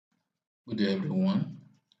Good day everyone.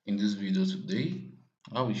 In this video today,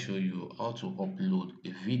 I will show you how to upload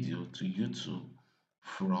a video to YouTube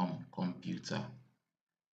from computer.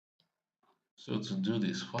 So to do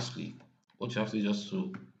this, firstly, what you have to do is just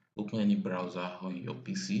to open any browser on your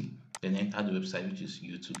PC, then enter the website which is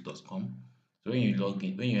youtube.com. So when you log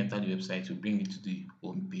in, when you enter the website, to bring it to the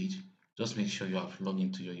home page. Just make sure you have logged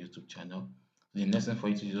into your YouTube channel. The next thing for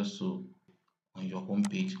you to do is just to on your home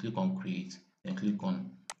page, click on create, then click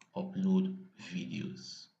on upload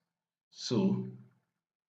videos. So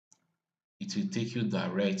it will take you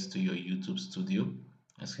direct to your YouTube studio.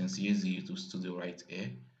 As you can see, here's the YouTube studio right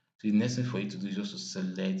here. So the next thing for you to do is just to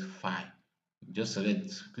select file. Just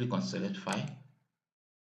click on select file.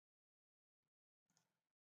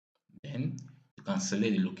 Then you can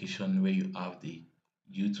select the location where you have the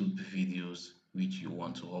YouTube videos which you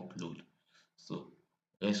want to upload. So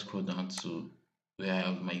let's scroll down to where I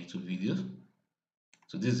have my YouTube videos.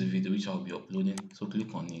 So this is the video which I'll be uploading. So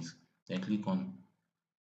click on it, then click on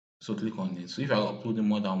it. So if you are uploading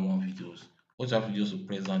more than one videos, what you have to do is to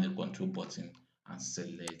press down the control button and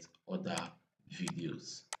select other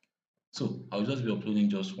videos. So I'll just be uploading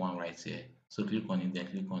just one right here. So click on it, then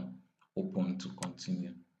click on open to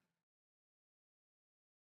continue.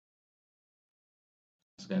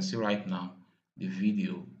 As you can see right now, the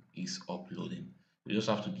video is uploading. You just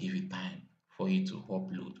have to give it time for it to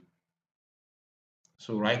upload.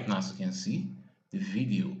 So right now, as you can see, the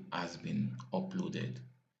video has been uploaded.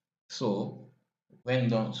 So when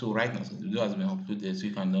done, so right now, so the video has been uploaded, so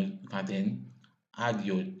you can then add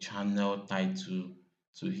your channel title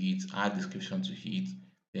to it, add description to it.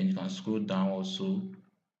 Then you can scroll down also,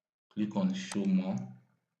 click on show more.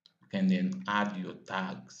 You can then add your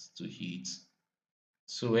tags to it.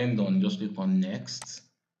 So when done, just click on next.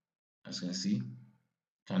 As you can see, you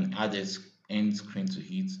can add a end screen to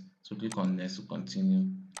it. So click on next to continue,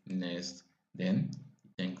 next, then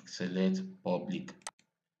select public.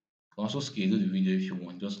 You can also schedule the video if you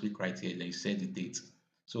want. Just click right here, then you set the date.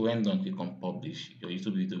 So when done, click on publish. Your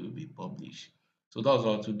YouTube video will be published. So that's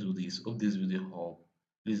how to do this. Hope this video helped.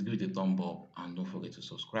 Please give it a thumb up and don't forget to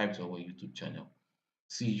subscribe to our YouTube channel.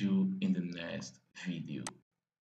 See you in the next video.